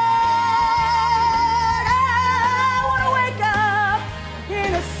 I want to wake up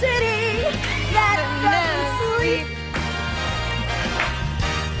in a city that doesn't sleep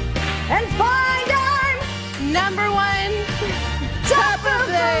and find I'm Number 1, top of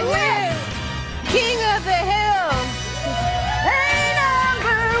the hill, king of the hill. hey,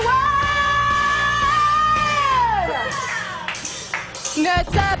 number 1.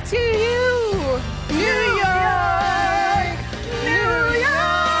 That's up to you, New York, New York.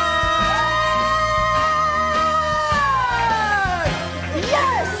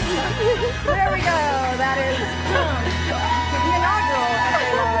 Yes! There we go. That is the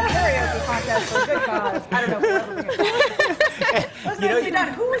inaugural karaoke contest for good cause. I don't know if we'll ever bring it back. Let's nicely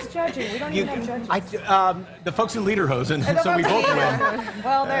done. Who was judging? We don't even have judges. The folks in Lederhosen, And the so we folks- both win.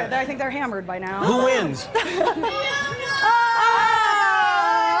 Well, I think they're hammered by now. Who wins?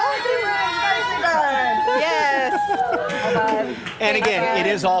 Yes. And again, it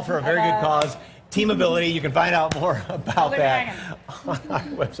is all for a very good cause. Team Ability, you can find out more about that on our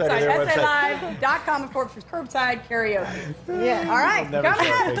website or their website. SALive.com, of course, for curbside karaoke. Yeah. All right, Never come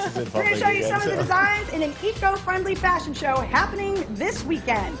show our ahead. faces in We're going to public show you again, some of the so. designs in an eco-friendly fashion show happening this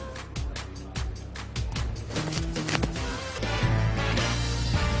weekend.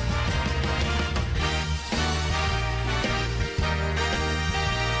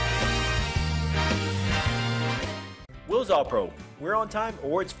 Will's All Pro. We're on time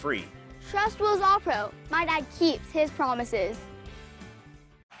or it's free. Trust Will's All Pro. My dad keeps his promises.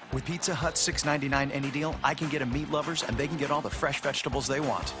 With Pizza Hut's $6.99 any deal, I can get them meat lovers and they can get all the fresh vegetables they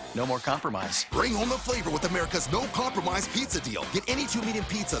want. No more compromise. Bring home the flavor with America's no compromise pizza deal. Get any 2 medium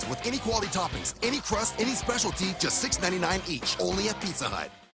pizzas with any quality toppings, any crust, any specialty, just $6.99 each. Only at Pizza Hut.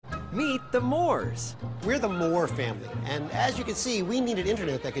 Meet the Moores. We're the Moore family, and as you can see, we needed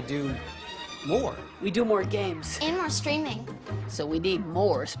internet that could do more. We do more games. And more streaming. So we need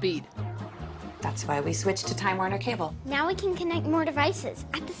more speed. That's why we switched to Time Warner Cable. Now we can connect more devices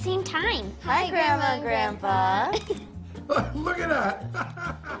at the same time. Hi, Grandma and Grandpa. Look at that.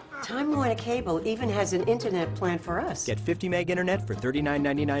 Time Warner Cable even has an internet plan for us. Get 50 meg internet for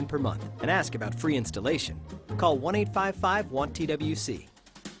 $39.99 per month and ask about free installation. Call 1-855-WANT-TWC.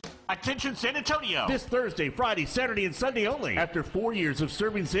 Attention San Antonio! This Thursday, Friday, Saturday, and Sunday only. After 4 years of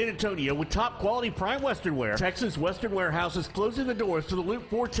serving San Antonio with top quality prime Western wear, Texas Western Warehouse is closing the doors to the Loop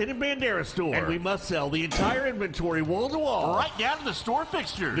 410 and Bandera store. And we must sell the entire inventory wall to wall, right down to the store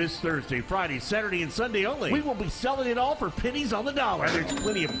fixture. This Thursday, Friday, Saturday, and Sunday only. We will be selling it all for pennies on the dollar. And there's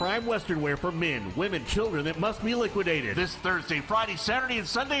plenty of prime Western wear for men, women, children that must be liquidated. This Thursday, Friday, Saturday, and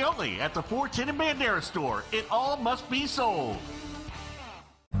Sunday only at the 410 and Bandera store. It all must be sold.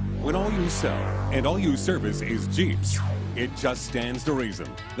 When all you sell and all you service is Jeeps, it just stands to reason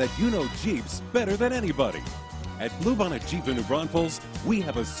that you know Jeeps better than anybody. At Bluebonnet Jeep in New Braunfels, we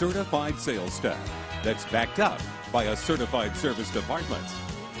have a certified sales staff that's backed up by a certified service department.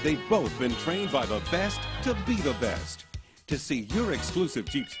 They've both been trained by the best to be the best. To see your exclusive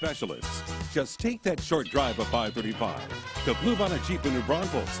Jeep specialists, just take that short drive of 535 to Bluebonnet Jeep in New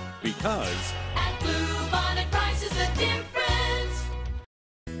Braunfels, because at Bluebonnet prices are different.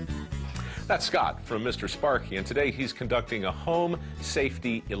 That's Scott from Mr. Sparky, and today he's conducting a home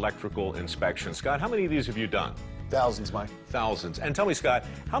safety electrical inspection. Scott, how many of these have you done? Thousands, Mike. Thousands. And tell me, Scott,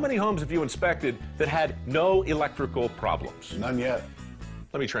 how many homes have you inspected that had no electrical problems? None yet.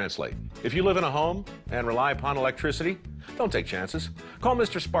 Let me translate. If you live in a home and rely upon electricity, don't take chances. Call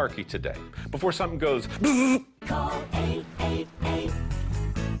Mr. Sparky today before something goes. Call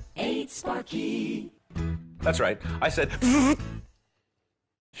 888-8-SPARKY. That's right. I said.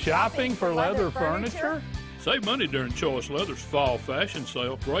 Shopping for leather furniture? Save money during Choice Leather's fall fashion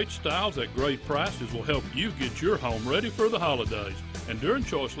sale. Great styles at great prices will help you get your home ready for the holidays. And during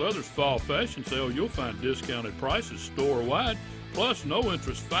Choice Leather's fall fashion sale, you'll find discounted prices store-wide, plus no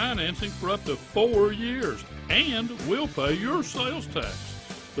interest financing for up to 4 years. And we'll pay your sales tax.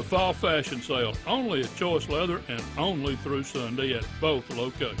 The fall fashion sale only at Choice Leather and only through Sunday at both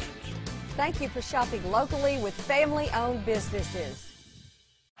locations. Thank you for shopping locally with family-owned businesses.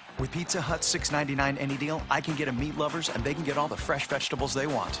 With Pizza Hut's $6.99 any deal, I can get them meat lovers and they can get all the fresh vegetables they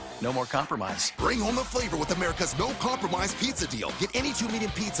want. No more compromise. Bring home the flavor with America's no compromise pizza deal. Get any 2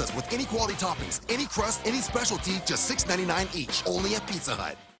 medium pizzas with any quality toppings, any crust, any specialty, just $6.99 each. Only at Pizza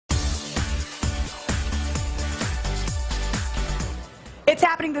Hut. It's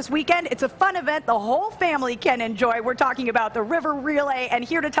happening this weekend. It's a fun event the whole family can enjoy. We're talking about the River Relay, and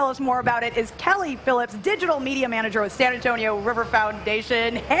here to tell us more about it is Kelly Phillips, Digital Media Manager with San Antonio River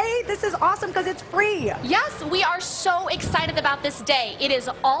Foundation. Hey, this is awesome because it's free. Yes, we are so excited about this day. It is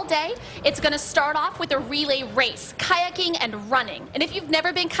all day. It's going to start off with a relay race, kayaking and running. And if you've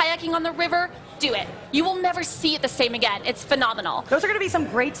never been kayaking on the river, do it. You will never see it the same again. It's phenomenal. Those are going to be some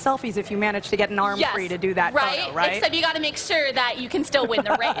great selfies if you manage to get an arm free to do that photo, right? Except you got to make sure that you can still win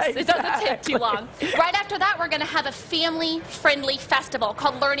the race. It doesn't take too long. Right after that, we're going to have a family-friendly festival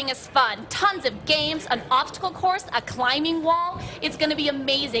called Learning is Fun. Tons of games, an obstacle course, a climbing wall. It's going to be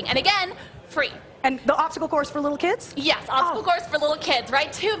amazing. And again, free. And the obstacle course for little kids? Yes, obstacle course for little kids,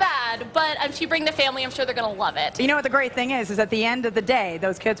 right? Too bad, but if you bring the family, I'm sure they're going to love it. You know what the great thing is at the end of the day,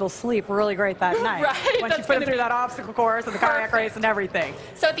 those kids will sleep really great that night. Right. Once you put them through that obstacle course and the kayak race and everything.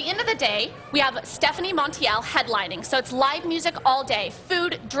 So at the end of the day, we have Stephanie Montiel headlining. So it's live music all day,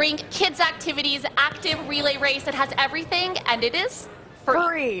 food, drink, kids activities, active relay race. It has everything, and it is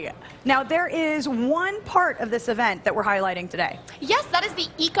free. Now, there is one part of this event that we're highlighting today. Yes, that is the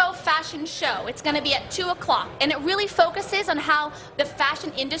Eco Fashion Show. It's going to be at 2 o'clock, and it really focuses on how the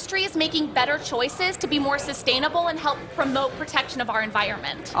fashion industry is making better choices to be more sustainable and help promote protection of our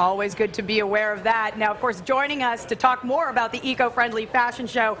environment. Always good to be aware of that. Now, of course, joining us to talk more about the eco-friendly fashion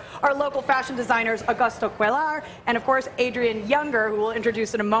show are local fashion designers Augusto Cuellar and, of course, Adrian Younger, who we'll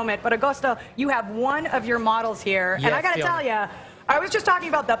introduce in a moment. But, Augusto, you have one of your models here, and I got to tell you, I was just talking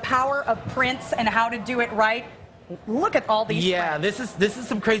about the power of prints and how to do it right. Look at all these prints. This is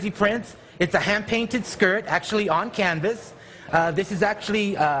some crazy prints. It's a hand-painted skirt, actually on canvas. This is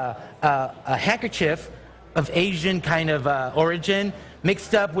actually a handkerchief of Asian kind of origin,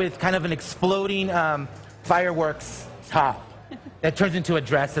 mixed up with kind of an exploding fireworks top that turns into a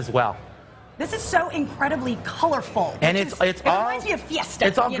dress as well. This is so incredibly colorful. And it all reminds me of Fiesta.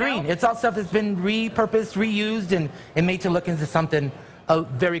 It's all green. It's all stuff that's been repurposed, reused, and made to look into something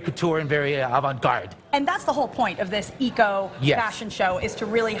very couture and very avant-garde. And that's the whole point of this eco fashion show, is to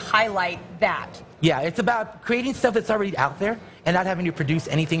really highlight that. Yeah, it's about creating stuff that's already out there and not having to produce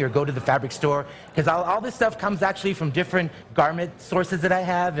anything or go to the fabric store, because all this stuff comes actually from different garment sources that I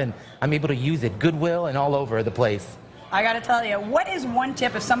have, and I'm able to use it Goodwill and all over the place. I got to tell you, what is one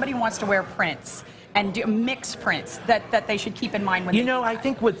tip if somebody wants to wear prints and do mixed prints that they should keep in mind when I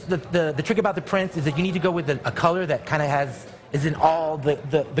think what's the trick about the prints is that you need to go with a color that kind of is in all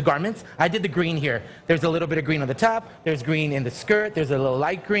the garments. I did the green here. There's a little bit of green on the top, there's green in the skirt, there's a little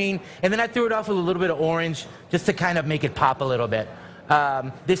light green, and then I threw it off with a little bit of orange just to kind of make it pop a little bit.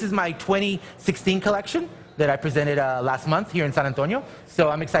 This is my 2016 collection that I presented last month here in San Antonio. So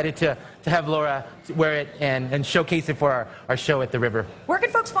I'm excited to have Laura wear it and showcase it for our show at the river. Where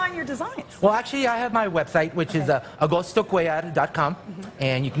can folks find your designs? Well, actually, I have my website, which is agostocuellar.com,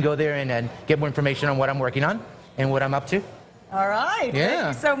 and you can go there and get more information on what I'm working on and what I'm up to. All right. Yeah.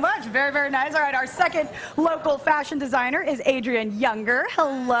 Thank you so much. Very, very nice. All right. Our second local fashion designer is Adrienne Younger.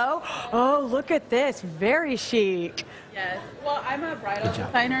 Hello. Oh, look at this. Very chic. Yes. Well, I'm a bridal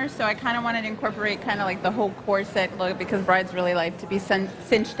designer, so I kind of wanted to incorporate kind of like the whole corset look, because brides really like to be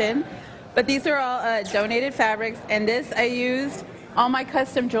cinched in. But these are all donated fabrics, and this I used all my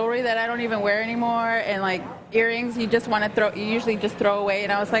custom jewelry that I don't even wear anymore, and like earrings you usually just throw away,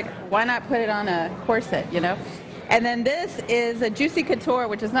 and I was like, why not put it on a corset, you know? And then this is a Juicy Couture,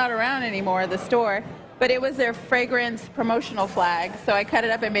 which is not around anymore, the store, but it was their fragrance promotional flag, so I cut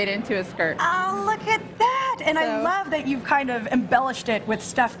it up and made it into a skirt. Oh, look at that. And I love that you've kind of embellished it with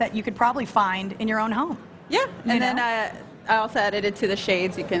stuff that you could probably find in your own home. Yeah, and then I also added it to the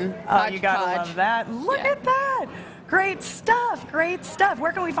shades. You can you gotta love that. Look at that. Great stuff, great stuff.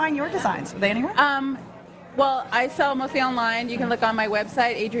 Where can we find your designs? Are they anywhere? Well, I sell mostly online. You can look on my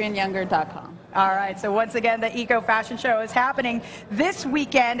website, adrienneyounger.com. All right, so once again, the Eco Fashion Show is happening this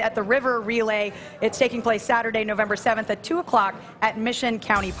weekend at the River Relay. It's taking place Saturday, November 7th at 2 o'clock at Mission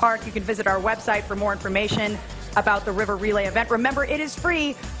County Park. You can visit our website for more information about the River Relay event. Remember, it is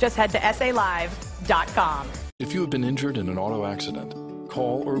free. Just head to salive.com. If you have been injured in an auto accident,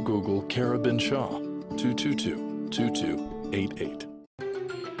 call or Google Kara Bin Shah, 222-2288.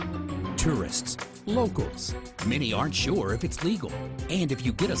 Tourists, locals, many aren't sure if it's legal. And if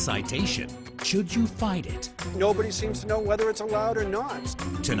you get a citation, should you fight it? Nobody seems to know whether it's allowed or not.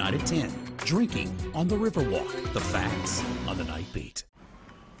 Tonight at 10, drinking on the Riverwalk. The facts on the Night Beat.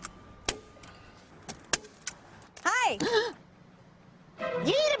 Hi! You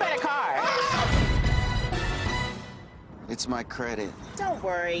need a better car! It's my credit. Don't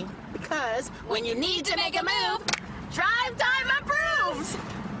worry, because when you need to make a move, Drive Time approves!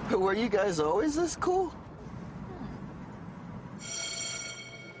 Were you guys always this cool?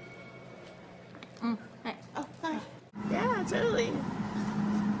 Hey. Oh, hi. Yeah, totally.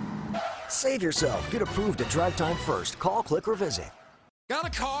 Save yourself. Get approved at Drive Time first. Call, click, or visit. Got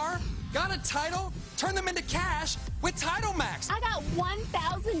a car? Got a title? Turn them into cash with Title Max. I got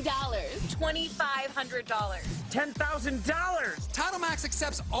 $1,000. $2,500. $10,000. Title Max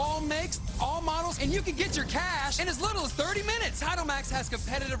accepts all makes, all models, and you can get your cash in as little as 30 minutes. Title Max has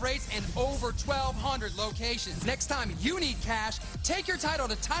competitive rates in over 1,200 locations. Next time you need cash, take your title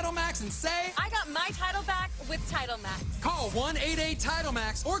to Title Max and say, I got my title back with Title Max. Call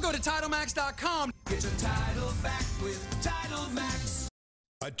 1-88-TITLE-MAX or go to TitleMax.com. Get your title back with Title Max.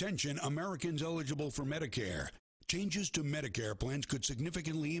 Attention Americans eligible for Medicare. Changes to Medicare plans could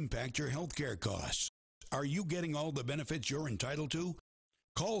significantly impact your health care costs. Are you getting all the benefits you're entitled to?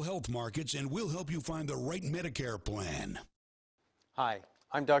 Call Health Markets and we'll help you find the right Medicare plan. Hi,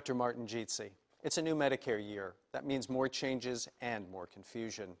 I'm Dr. Martin Jeetsi. It's a new Medicare year. That means more changes and more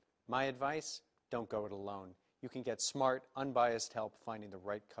confusion. My advice, don't go it alone. You can get smart, unbiased help finding the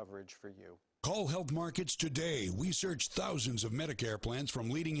right coverage for you. Call Health Markets today. We searched thousands of Medicare plans from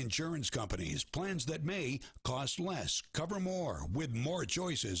leading insurance companies. Plans that may cost less, cover more, with more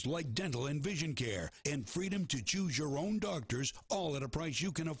choices like dental and vision care, and freedom to choose your own doctors, all at a price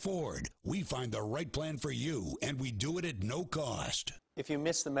you can afford. We find the right plan for you, and we do it at no cost. If you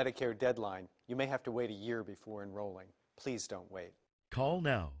miss the Medicare deadline, you may have to wait a year before enrolling. Please don't wait. Call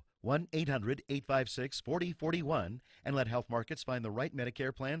now. 1-800-856-4041 and let Health Markets find the right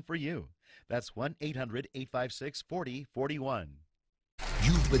Medicare plan for you. That's 1-800-856-4041.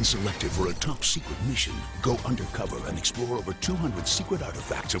 You've been selected for a top secret mission. Go undercover and explore over 200 secret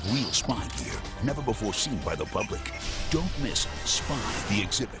artifacts of real spy gear, never before seen by the public. Don't miss Spy the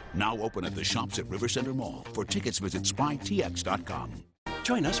Exhibit, now open at the shops at River Center Mall. For tickets, visit spytx.com.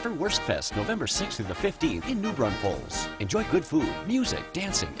 Join us for Wurstfest, November 6th through the 15th in New Braunfels. Enjoy good food, music,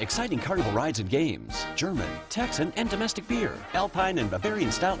 dancing, exciting carnival rides and games, German, Texan, and domestic beer, Alpine and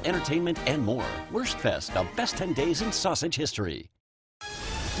Bavarian-style entertainment, and more. Wurstfest, the best 10 days in sausage history.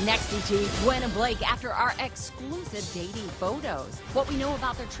 Next, ET, Gwen and Blake after our exclusive dating photos. What we know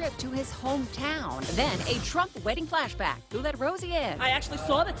about their trip to his hometown. Then, a Trump wedding flashback. Who let Rosie in? I actually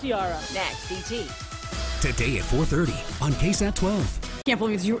saw the tiara. Next, ET. Today at 4:30 on KSAT 12. Can't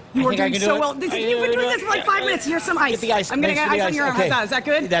believe you are doing so well. You've been doing this for like 5 minutes. Here's some ice. Get the ice. I'm going to get ice on your arm. Okay. How's that? Is that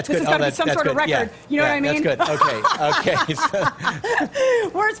good? That's this good. This has got to be some sort of record. Yeah. You know what I mean? That's good. Okay.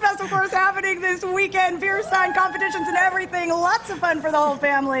 Wurstfest, of course, happening this weekend. Beer sign competitions and everything. Lots of fun for the whole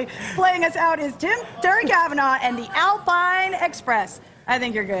family. Playing us out is Terry Kavanaugh and the Alpine Express. I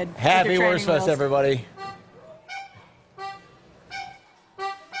think you're good. Happy Wurstfest, everybody.